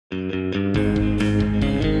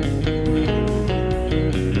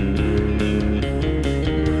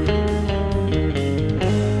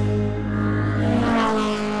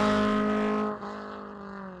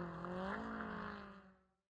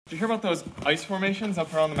ice formations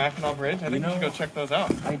up around the Mackinac Bridge. I think you should go check those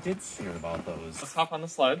out. I did hear about those. Let's hop on the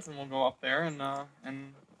sleds and we'll go up there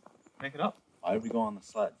and make it up. Why would we go on the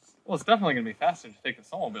sleds? Well, it's definitely going to be faster to take the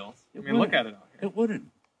snowmobiles. Look at it out here. It wouldn't.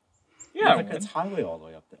 Yeah, it's highway all the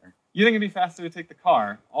way up there. You think it'd be faster to take the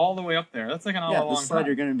car all the way up there? That's like an hour long the sled, drive.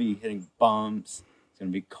 you're going to be hitting bumps. It's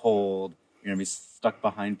going to be cold. You're going to be stuck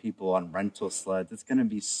behind people on rental sleds. It's going to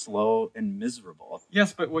be slow and miserable.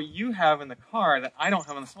 Yes, but what you have in the car that I don't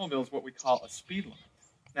have on the snowmobile is what we call a speed limit.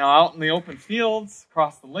 Now, out in the open fields,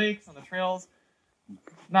 across the lakes, on the trails,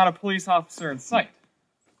 not a police officer in sight.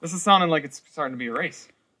 This is sounding like it's starting to be a race.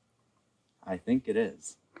 I think it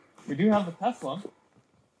is. We do have the Tesla,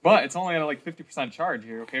 but it's only at like 50% charge. Are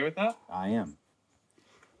you okay with that? I am.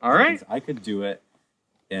 All right. Because I could do it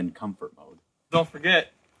in comfort mode. Don't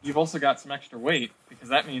forget, you've also got some extra weight, because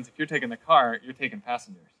that means if you're taking the car, you're taking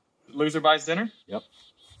passengers. Loser buys dinner? Yep.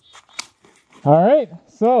 All right,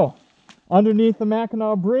 so underneath the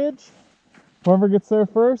Mackinac Bridge, whoever gets there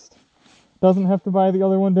first doesn't have to buy the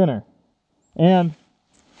other one dinner. And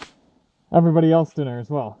everybody else dinner as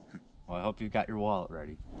well. Well, I hope you've got your wallet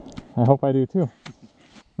ready. I hope I do too.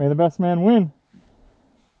 May the best man win.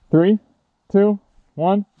 3, 2,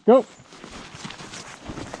 1, go!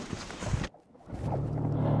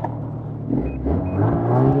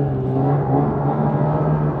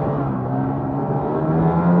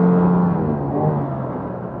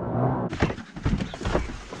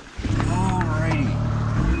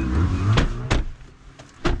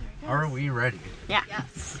 Are we ready? Yeah.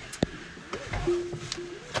 Yes.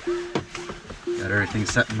 Got everything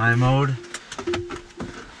set in my mode.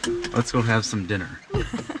 Let's go have some dinner.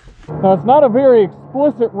 Now, it's not a very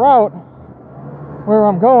explicit route where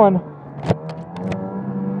I'm going.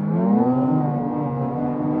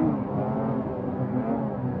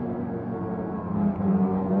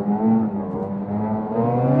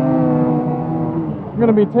 I'm going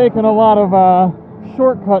to be taking a lot of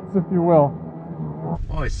shortcuts, if you will. I'm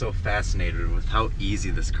always so fascinated with how easy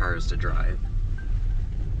this car is to drive.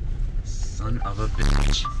 Son of a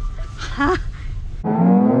bitch.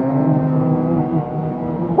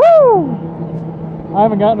 Woo! I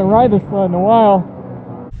haven't gotten to ride this sled in a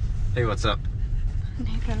while. Hey, what's up?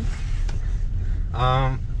 Nathan.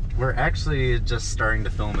 We're actually just starting to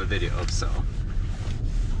film a video, so.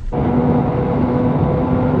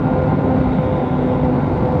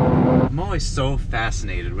 I'm always so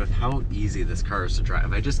fascinated with how easy this car is to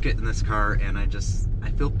drive. I just get in this car and I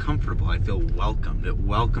feel comfortable. I feel welcomed. It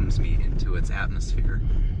welcomes me into its atmosphere.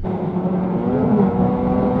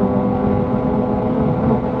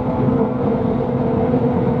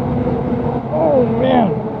 Oh man,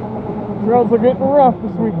 trails are getting rough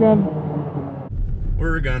this weekend.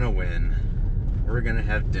 We're gonna win. We're gonna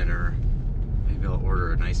have dinner. Maybe I'll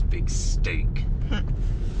order a nice big steak.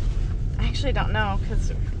 I actually don't know,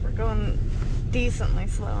 because we're going decently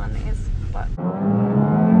slow on these, but...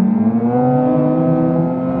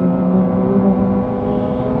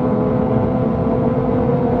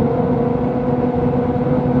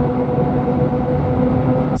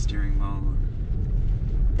 Steering mode.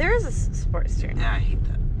 There is a sports steering. Yeah, I hate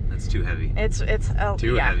that. That's too heavy. It's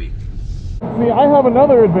Too heavy. See, I have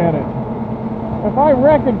another advantage. If I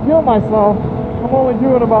wreck and kill myself, I'm only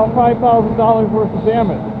doing about $5,000 worth of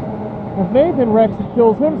damage. If Nathan wrecks and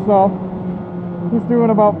kills himself, he's doing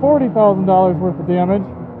about $40,000 worth of damage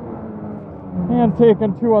and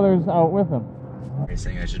taking 2 others out with him. Are you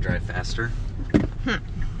saying I should drive faster?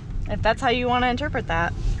 If that's how you want to interpret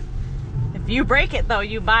that. If you break it, though,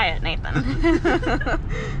 you buy it, Nathan.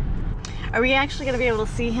 Are we actually going to be able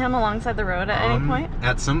to see him alongside the road at any point?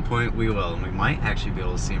 At some point we will, and we might actually be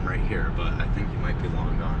able to see him right here, but I think he might be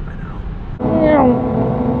long gone by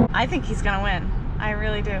now. I think he's going to win. I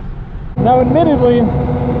really do. Now, admittedly,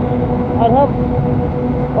 I'd have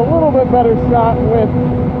a little bit better shot with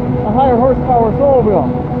a higher horsepower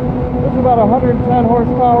snowmobile. This is about 110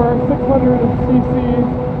 horsepower, 600 cc,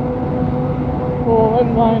 full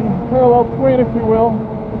inline parallel twin, if you will.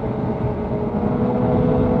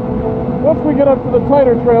 Once we get up to the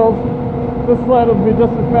tighter trails, this sled will be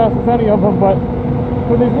just as fast as any of them, but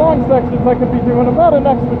for these long sections, I could be doing about an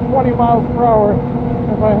extra 20 miles per hour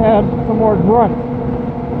if I had some more grunt.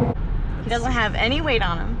 He doesn't have any weight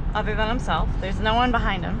on him other than himself. There's no one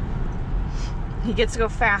behind him. He gets to go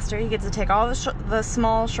faster. He gets to take all the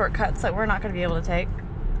small shortcuts that we're not going to be able to take.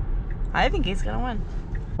 I think he's going to win.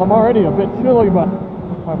 I'm already a bit chilly, but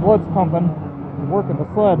my blood's pumping. I'm working the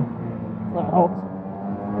sled. That helps.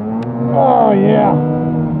 Oh, yeah.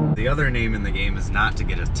 The other name in the game is not to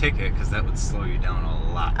get a ticket, because that would slow you down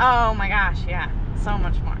a lot. Oh my gosh, yeah. So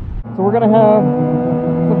much more. So we're going to have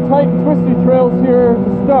some tight and twisty trails here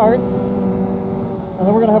to start. and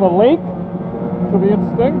then we're gonna have a lake, which will be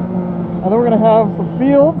interesting, and then we're gonna have some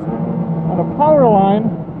fields and a power line,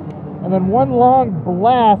 and then one long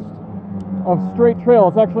blast of straight trail.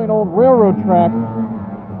 It's actually an old railroad track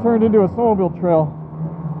turned into a snowmobile trail.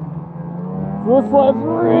 So this sled's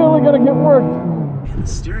really gonna get worked. Man, the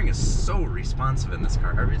steering is so responsive in this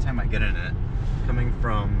car. Every time I get in it, coming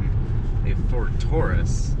from a Ford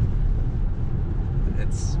Taurus,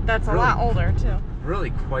 that's really, a lot older too. Really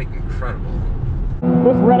quite incredible.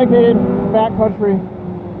 This Renegade Backcountry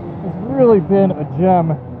has really been a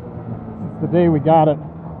gem since the day we got it.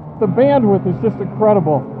 The bandwidth is just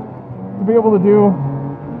incredible. To be able to do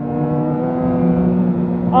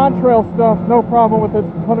on-trail stuff, no problem with it.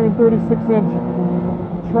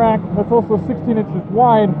 136-inch track that's also 16 inches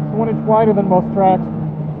wide. It's 1 inch wider than most tracks.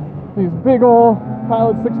 These big old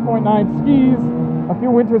Pilot 6.9 skis. A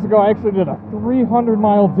few winters ago, I actually did a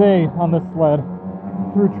 300-mile day on this sled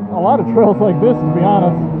through a lot of trails like this, to be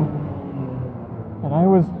honest. And I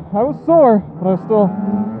was sore, but I was still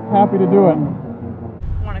happy to do it.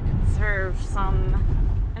 I want to conserve some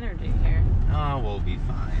energy here. Oh, we'll be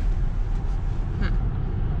fine.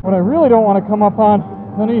 What I really don't want to come up on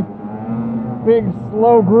is any big,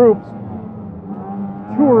 slow groups,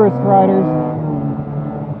 tourist riders,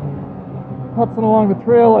 putzing along the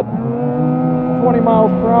trail at 20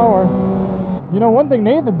 miles per hour. You know, one thing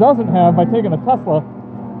Nathan doesn't have by taking a Tesla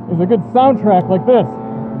is a good soundtrack like this.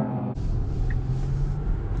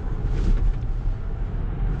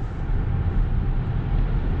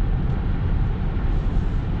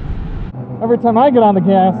 Every time I get on the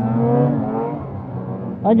gas,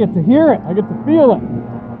 I get to hear it, I get to feel it.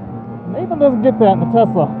 Nathan doesn't get that in the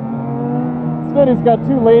Tesla. Instead, he's got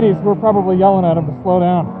two ladies who are probably yelling at him to slow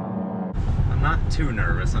down. I'm not too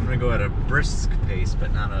nervous. I'm gonna go at a brisk pace,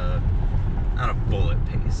 but not a bullet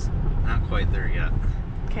pace. Not quite there yet.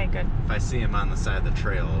 Okay, good. If I see him on the side of the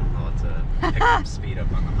trail, I'll have to pick some speed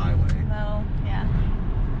up on the highway. That'll, yeah.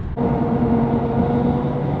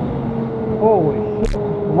 Holy shit,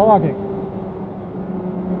 logging.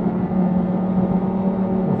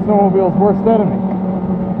 The snowmobile's worst enemy.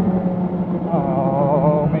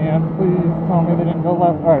 Oh man, please tell me they didn't go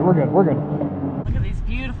left. Alright, we're good, we're good. Look at these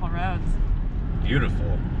beautiful roads. Beautiful?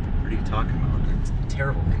 What are you talking about? It's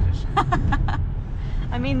terrible condition.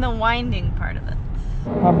 I mean the winding part of it.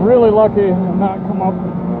 I'm really lucky I've not come up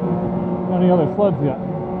with any other sleds yet.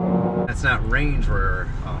 It's not range we're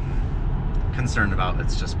concerned about,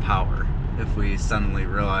 it's just power. If we suddenly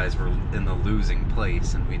realize we're in the losing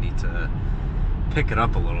place and we need to pick it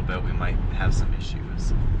up a little bit, we might have some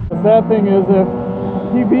issues. The sad thing is, if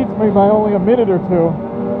he beats me by only a minute or two,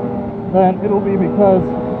 then it'll be because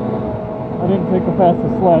I didn't take the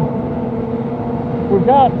fastest sled. We've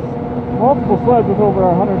got multiple sleds with over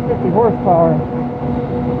 150 horsepower.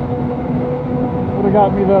 Would have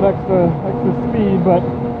got me that extra speed, but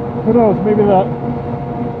who knows, maybe that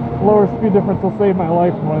lower speed difference will save my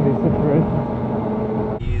life in one of these situations.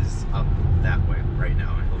 He's up that way right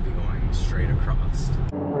now and he'll be going straight across.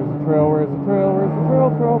 Where's the trail? Where's the trail? Where's the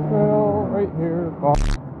trail? Trail. Right here. Oh.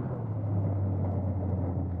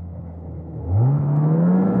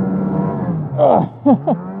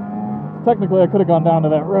 Technically, I could have gone down to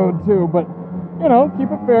that road too, but you know,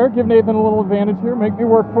 keep it fair. Give Nathan a little advantage here. Make me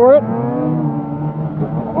work for it.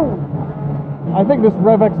 Oh. I think this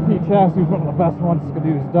Rev XP chassis is one of the best ones Ski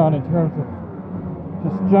Doo's done in terms of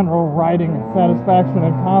just general riding and satisfaction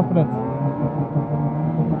and confidence.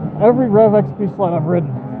 Every Rev XP sled I've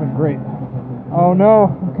ridden has been great. Oh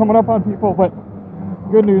no, I'm coming up on people, but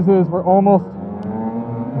good news is we're almost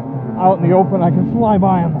out in the open. I can fly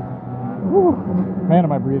by them. Whew. Man,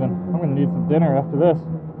 am I breathing. I'm going to need some dinner after this.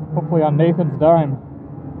 Hopefully on Nathan's dime.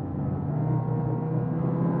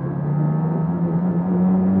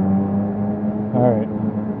 Alright,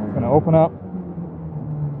 it's going to open up,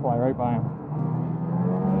 fly right by him.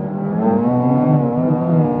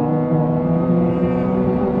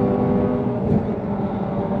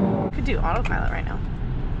 Could do autopilot right now.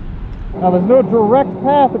 Now there's no direct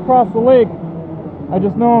path across the lake. I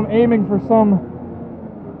just know I'm aiming for some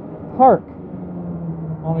park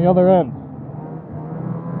on the other end.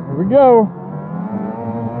 Here we go.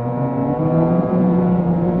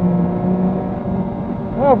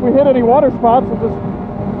 Well, if we hit any water spots, we'll just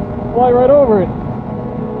fly right over it.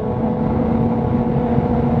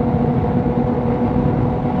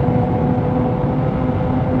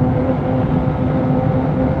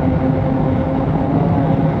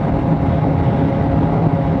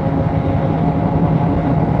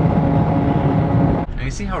 Now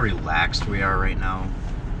you see how relaxed we are right now?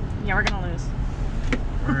 Yeah, we're gonna lose.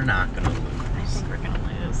 We're not gonna lose. I think we're gonna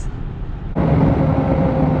lose.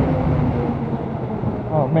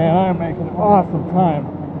 man, I am making awesome time.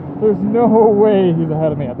 There's no way he's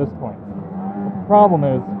ahead of me at this point. The problem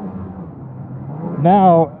is,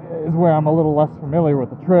 now is where I'm a little less familiar with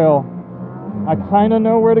the trail. I kind of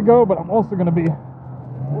know where to go, but I'm also going to be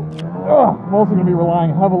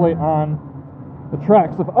relying heavily on the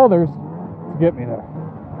tracks of others to get me there.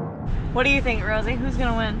 What do you think, Rosie? Who's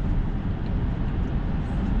gonna win?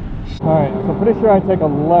 Alright, so I'm pretty sure I take a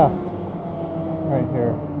left right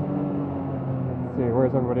here. Let's see,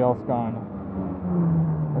 where's everybody else gone?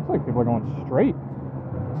 Looks like people are going straight.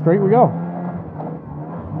 Straight we go.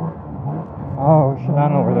 Oh shit, I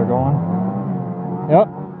know where they're going. Yep,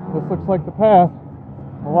 this looks like the path.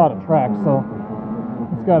 A lot of tracks, so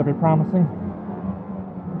it's gotta be promising.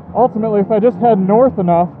 Ultimately, if I just head north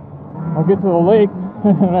enough, I'll get to the lake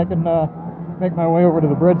and I can make my way over to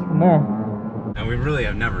the bridge from there. And we really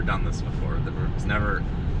have never done this before. It's never,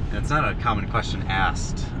 it's not a common question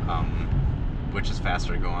asked, which is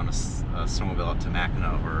faster to go on a snowmobile up to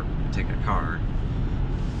Mackinac or take a car.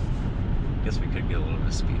 I guess we could get a little bit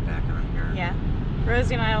of speed back on here. Yeah.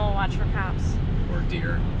 Rosie and I will watch for cops. Or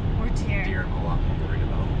deer. Or deer. Deer I'm a lot more worried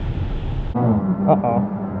about. Uh-oh.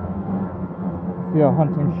 See a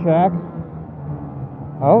hunting shack.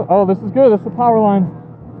 Oh, this is good. This is the power line.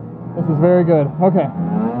 This is very good. Okay.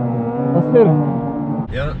 Let's hit him.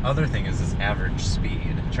 The other thing is this average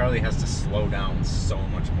speed. Charlie has to slow down so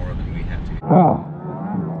much more than we have to.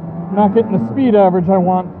 I'm not getting the speed average I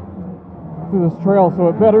want through this trail, so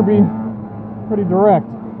it better be pretty direct.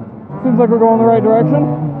 Seems like we're going the right direction.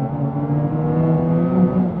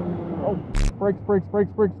 Oh, brakes, brakes,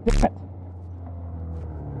 brakes, brakes. Damn it.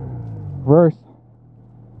 Reverse.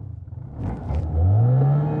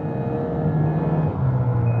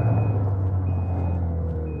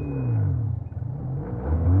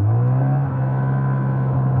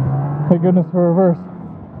 Thank goodness for reverse.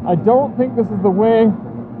 I don't think this is the way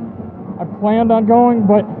I planned on going,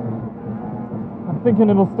 but I'm thinking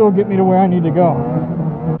it'll still get me to where I need to go.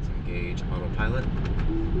 Let's engage autopilot.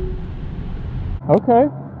 Okay.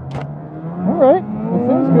 Alright. This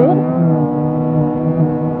seems good.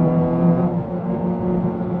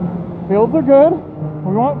 Fields are good.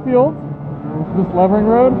 We want fields. Is this levering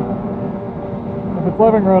road? If it's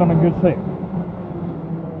levering road, I'm in good shape.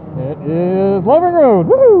 It is levering road.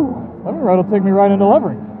 Woohoo! Levering road will take me right into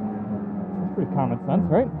levering. That's pretty common sense,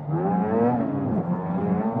 right?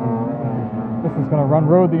 This is going to run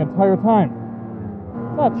road the entire time.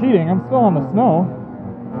 It's not cheating. I'm still on the snow.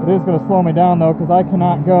 It is going to slow me down, though, because I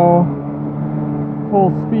cannot go full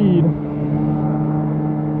speed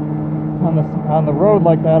on the road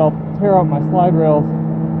like that. I'll tear up my slide rails.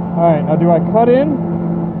 Alright, now do I cut in,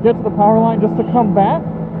 get to the power line just to come back?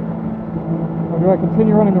 Or do I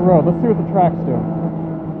continue running the road? Let's see what the tracks do.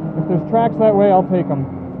 If there's tracks that way, I'll take them.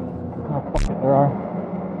 Oh, fuck it, there are.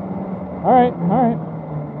 Alright, alright.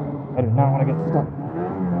 I do not want to get stuck.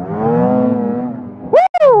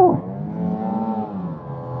 Woo!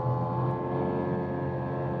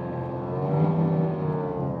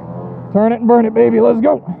 Turn it and burn it, baby. Let's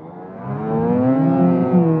go.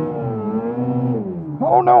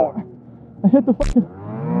 Oh no! I hit the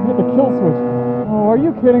kill switch. Oh, are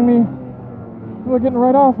you kidding me? We're getting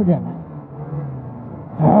right off again.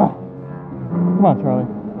 Come on, Charlie.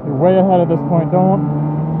 You're way ahead at this point. Don't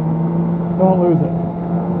lose it.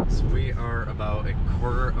 So we are about a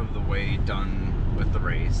quarter of the way done with the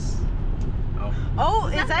race. Oh,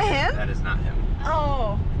 is that him? That is not him.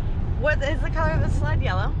 Oh. What is the color of the sled?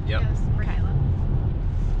 Yellow? Yep. Yes,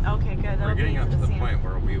 okay, good. We're getting up to the point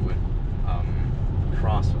where we would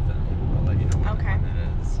cross with them. I'll let you know when that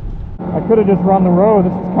is. I could have just run the road.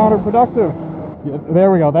 This is counterproductive. Yeah, there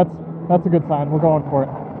we go. That's a good sign. We're going for it.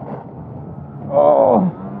 Oh,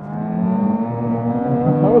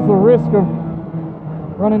 that was the risk of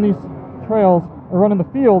running these trails or running the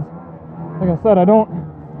fields. Like I said, I don't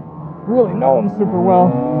really know them super well.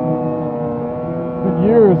 It's been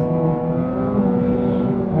years.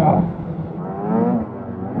 Yeah.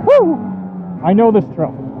 Woo! I know this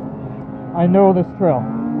trail. I know this trail.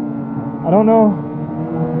 I don't know if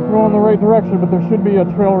we're going the right direction, but there should be a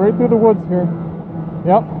trail right through the woods here.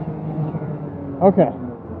 Yep. Okay.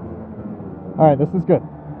 Alright, this is good.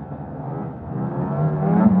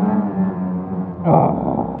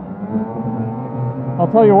 I'll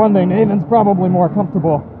tell you one thing, Nathan's probably more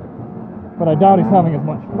comfortable, but I doubt he's having as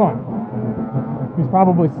much fun. He's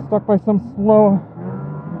probably stuck by some slow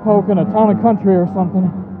poke in a town and country or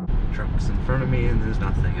something. Truck's in front of me and there's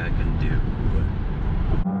nothing I can do.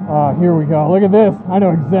 Here we go. Look at this. I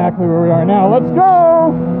know exactly where we are now. Let's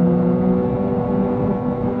go!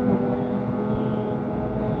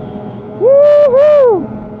 Woohoo!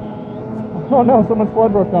 Oh no, someone's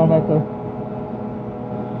sled broke down back there.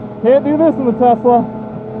 Can't do this in the Tesla.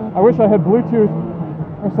 I wish I had Bluetooth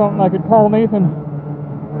or something I could call Nathan,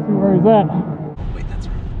 see where he's at. Wait, that's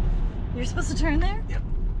right. You're supposed to turn there? Yep.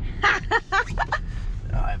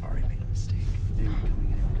 Oh, I've already made a mistake. They were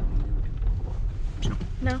coming.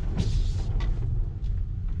 No.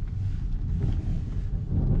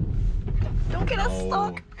 Don't get us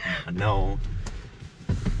stuck. No.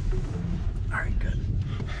 Alright, good.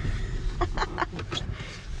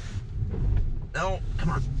 No, come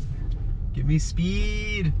on. Give me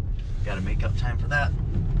speed. Gotta make up time for that.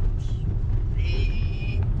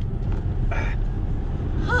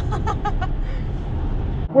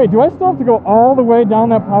 Wait, do I still have to go all the way down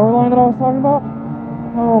that power line that I was talking about?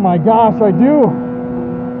 Oh my gosh, I do.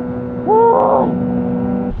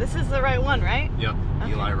 Ah. This is the right one, right? Yep,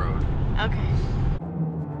 Okay. Eli Road. Okay.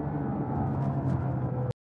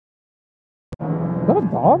 Is that a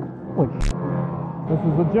dog? Holy sh**. This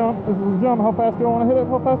is a jump. This is a jump. How fast do I want to hit it?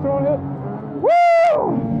 How fast do I want to hit it?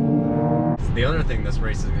 Woo! So the other thing this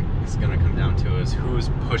race is going to come down to is who's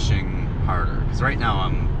pushing harder. Because right now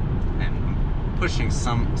I'm pushing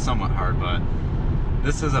somewhat hard, but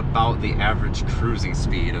this is about the average cruising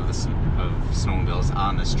speed of snowmobiles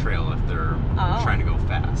on this trail if they're trying to go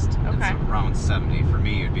fast. Okay. It's around 70. For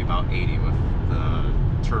me, it'd be about 80 with the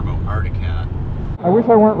Turbo Arctic Cat. I wish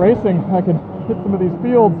I weren't racing. I could hit some of these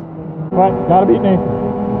fields, but gotta beat Nathan.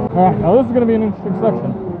 Alright, now this is gonna be an interesting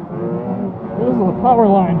section. This is a power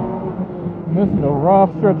line, and this is a rough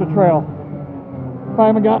stretch of trail. If I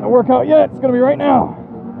haven't gotten a workout yet, it's gonna be right now.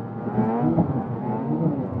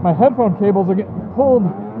 My headphone cables are getting pulled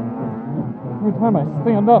every time I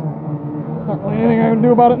stand up. Not really anything I can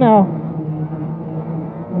do about it now.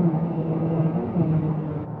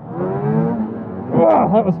 Wow,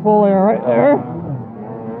 that was full air right there.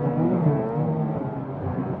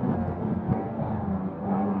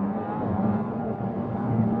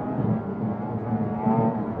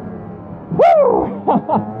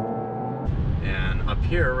 And up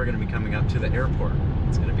here, we're going to be coming up to the airport.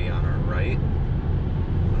 It's going to be on our right. I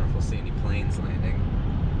don't know if we'll see any planes landing.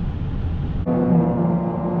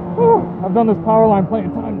 Whew, I've done this power line plenty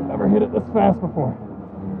of times. I've never hit it this fast before.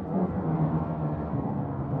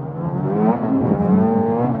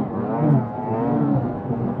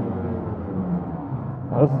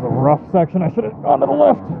 This is a rough section. I should have gone to the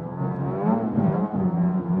left.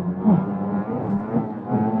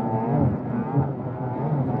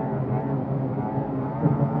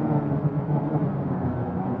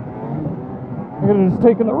 I could have just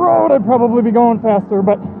taken the road. I'd probably be going faster,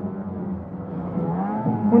 but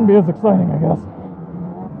wouldn't be as exciting, I guess.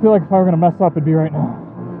 I feel like if I were going to mess up, it'd be right now.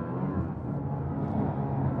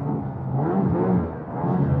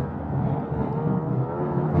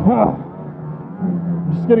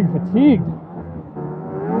 I'm just getting fatigued.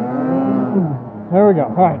 There we go.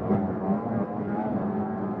 All right.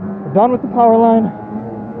 We're done with the power line.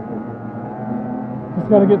 Just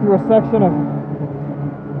got to get through a section of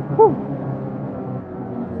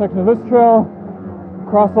this trail,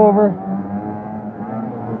 cross over,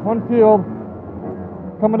 one field,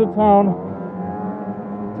 come into town,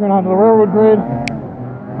 turn onto the railroad grade,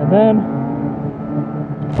 and then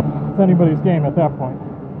it's anybody's game at that point.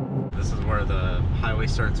 This is where the highway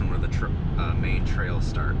starts and where the main trail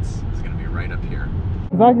starts. It's going to be right up here.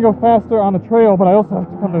 Because I can go faster on the trail, but I also have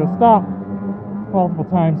to come to a stop multiple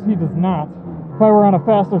times. He does not. If I were on a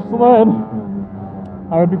faster sled,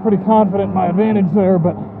 I would be pretty confident in my advantage there,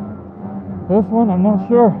 but this one, I'm not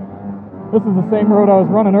sure. This is the same road I was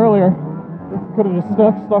running earlier. Could have just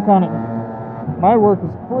stuck on it. My work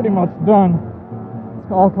is pretty much done.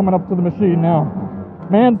 It's all coming up to the machine now.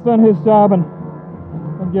 Man's done his job, and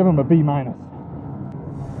I'll give him a B-.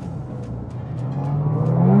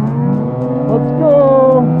 Let's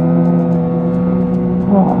go!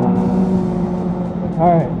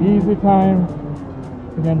 Alright, easy time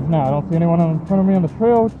begins now. I don't see anyone in front of me on the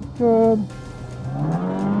trail, which is good.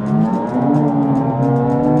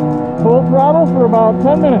 Full throttle for about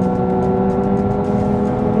 10 minutes.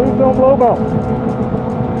 Please don't blow belt.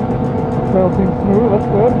 Trail seems smooth, that's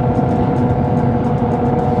good.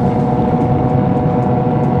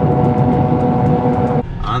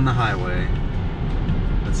 On the highway,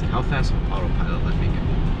 let's see, how fast will autopilot let me go?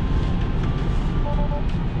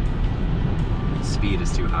 Speed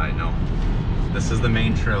is too high, no. This is the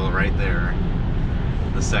main trail right there.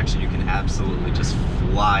 The section you can absolutely just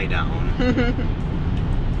fly down.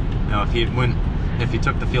 Now, if he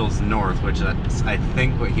took the fields north, which that's, I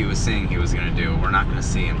think what he was saying he was going to do, we're not going to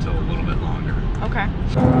see him until a little bit longer. Okay.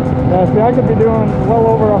 Yeah, see, I could be doing well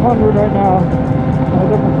over 100 right now on a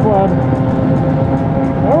different sled.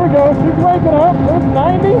 There we go. She's waking up. There's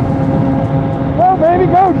 90. Go, baby,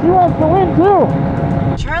 go. She wants to win, too.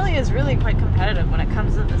 Charlie is really quite competitive when it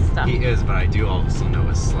comes to this stuff. He is, but I do also know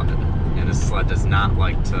his sled. And his sled does not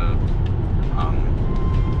like to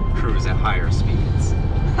cruise at higher speeds.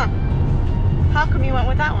 Huh. How come you went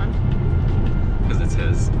with that one? Because it's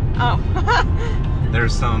his. Oh.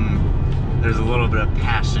 There's a little bit of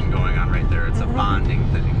passion going on right there. It's a bonding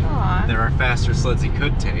thing. Aww. There are faster sleds he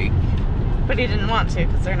could take. But he didn't want to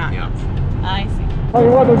because they're not. Yeah. I see. Tell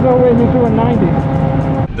you what, there's no way he's doing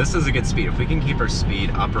 90. This is a good speed. If we can keep our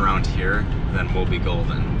speed up around here, then we'll be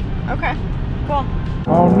golden. Okay. Cool.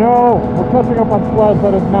 Oh no, we're catching up on sleds.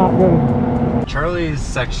 That is not good. Charlie's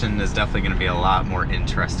section is definitely going to be a lot more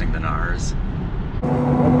interesting than ours.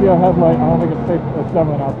 I see a headlight. I don't think it's safe. It's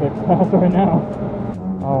definitely not safe to pass right now.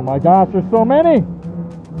 Oh my gosh, there's so many!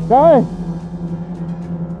 Guys!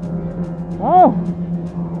 Oh!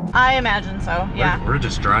 I imagine so, yeah. We're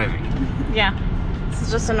just driving. Yeah. This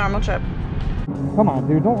is just a normal trip. Come on,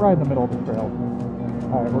 dude, don't ride in the middle of the trail.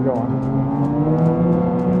 Alright, we're going.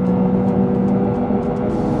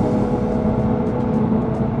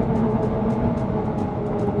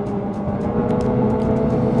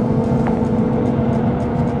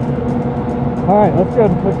 Alright, that's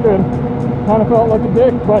good, that's good. Kind of felt like a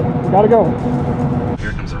dick, but we gotta go.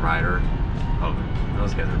 Here comes a rider. Oh,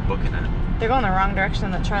 those guys are booking it. They're going the wrong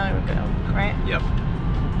direction that Charlie would go, right? Yep.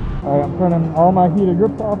 Alright, I'm turning all my heated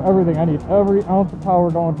grips off, everything. I need every ounce of power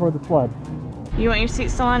going toward the sled. You want your seat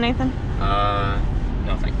still on, Nathan?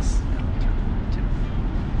 No thanks.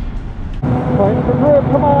 Fighting for grip,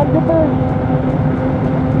 come on, get there!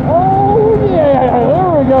 Oh yeah,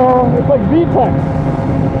 there we go! It's like E-Tec.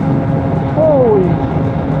 Holy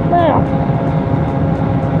snap!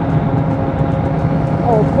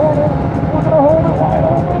 Oh, we're gonna hold it wide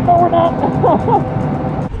open. No, we're not.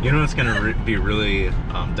 You know what's gonna be really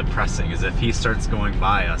depressing is if he starts going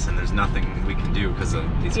by us and there's nothing we can do because of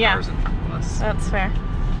these cars in front of us. That's fair.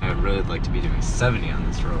 I would really like to be doing 70 on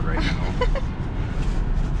this road right now.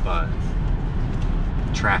 But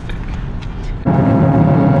traffic.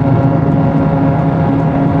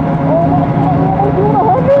 Oh my God, we're doing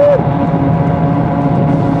 100!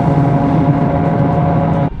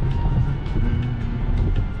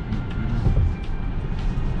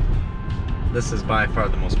 This is by far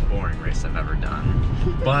the most boring race I've ever done.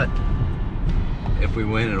 But if we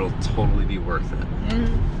win, it'll totally be worth it.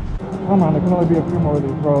 Come on, there can only be a few more of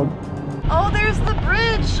these roads. Oh, there's the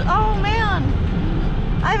bridge! Oh man!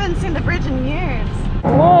 I haven't seen the bridge in years.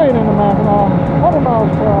 Flying in the Mackinac, 100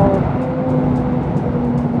 miles per hour.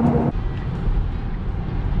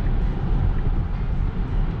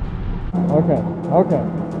 Okay.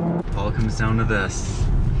 All comes down to this.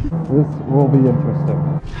 This will be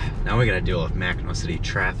interesting. Now we gotta deal with Mackinac City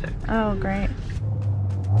traffic. Oh, great.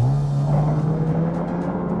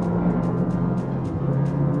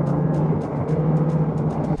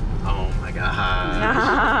 Oh my god.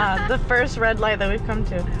 Ah, the first red light that we've come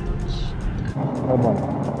to. Red light.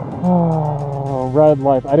 Oh, red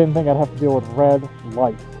light. I didn't think I'd have to deal with red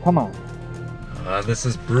light. Come on. This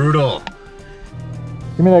is brutal.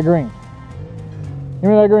 Give me that green. Give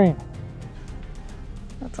me that green.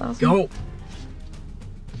 That's awesome. Go.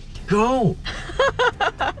 Go.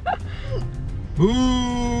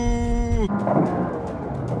 Ooh.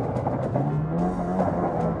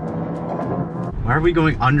 Why are we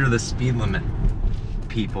going under the speed limit,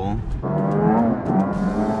 people?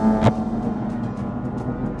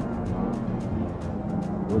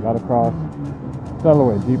 We gotta cross. Get out of the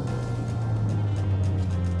way, Jeep.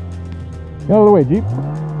 Get out of the way, Jeep.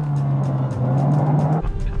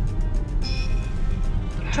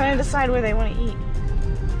 Trying to decide where they want to eat.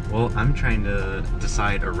 Well, I'm trying to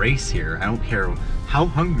decide a race here. I don't care how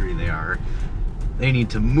hungry they are. They need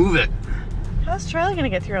to move it. How's Charlie gonna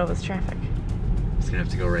get through all this traffic? He's gonna have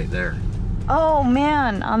to go right there. Oh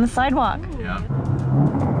man, on the sidewalk. Yeah.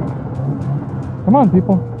 Come on,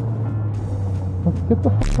 people. Let's get the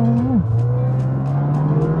fuck out of the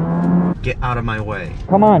way. Get out of my way.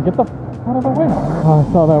 Come on, get the fuck out of the way. Oh,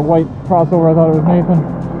 I saw that white crossover. I thought it was Nathan.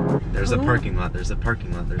 There's a parking lot. There's a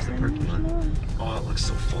parking lot. There's a parking lot. Oh, it looks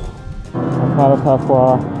so full. That's not a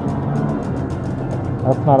Tesla.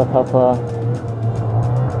 That's not a Tesla.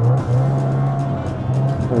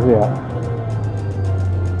 Where's he at?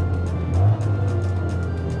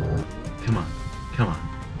 Come on. Come on.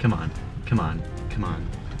 Come on. Come on. Come on.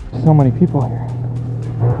 So many people here.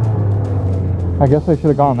 I guess I should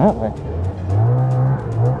have gone that way.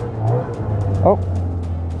 Oh.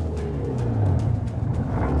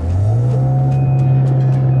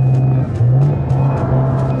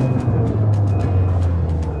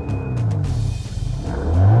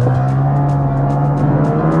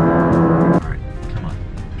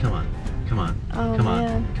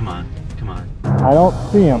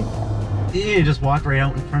 see him. You just walk right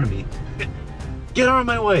out in front of me. Get out of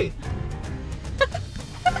my way.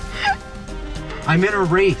 I'm in a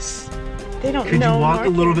race. They don't Could know. you walk Mark. a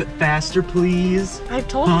little bit faster, please? I've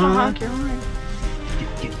told you to honk your horn.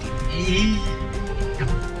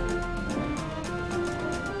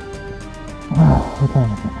 What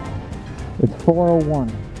time is it? It's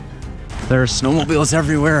 4:01. There are snowmobiles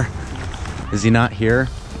everywhere. Is he not here?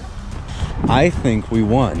 I think we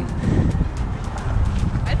won.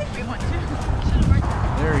 I think we won too. Should've worked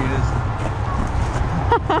out. There he is.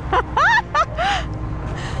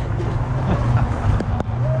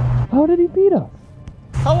 How did he beat us?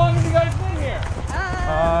 How long have you guys been here?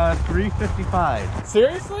 3:55.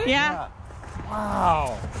 Seriously? Yeah.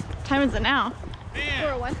 Wow. What time is it now? Man.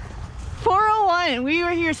 4:01. 4:01. We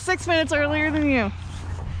were here 6 minutes earlier than you.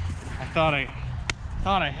 I thought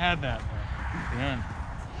I had that. Man.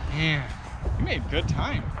 Man. You made good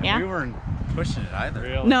time. Yeah. We weren't pushing it either.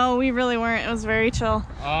 Really? No, we really weren't. It was very chill.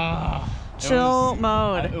 Ah. Chill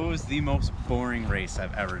mode. It was the most boring race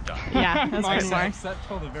I've ever done. Yeah, that's Mine very boring. Except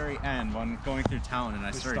till the very end when going through town and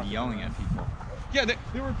I started yelling at people. Yeah,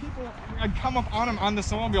 there were people. I'd come up on him on the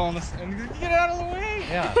snowmobile and get out of the way.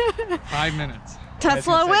 Yeah. 5 minutes.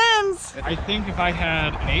 Tesla wins. I think if I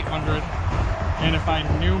had an 800 and if I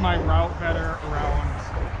knew my route better around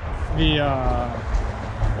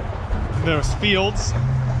those fields,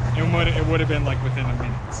 it would have been like within a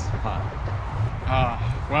minute.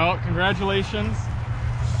 Well, congratulations,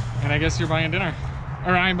 and I guess you're buying dinner,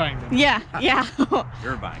 or I'm buying dinner. Yeah, yeah.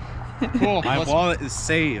 You're buying. Cool. My wallet is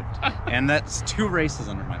saved, and that's 2 races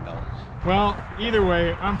under my belt. Well, either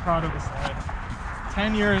way, I'm proud of this lad.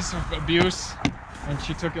 10 years of abuse, and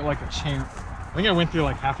she took it like a champ. I think I went through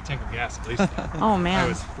like half a tank of gas at least. Oh I man.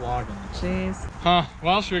 was flogging. Jeez. Huh.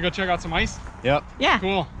 Well, should we go check out some ice? Yep. Yeah.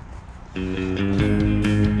 Cool.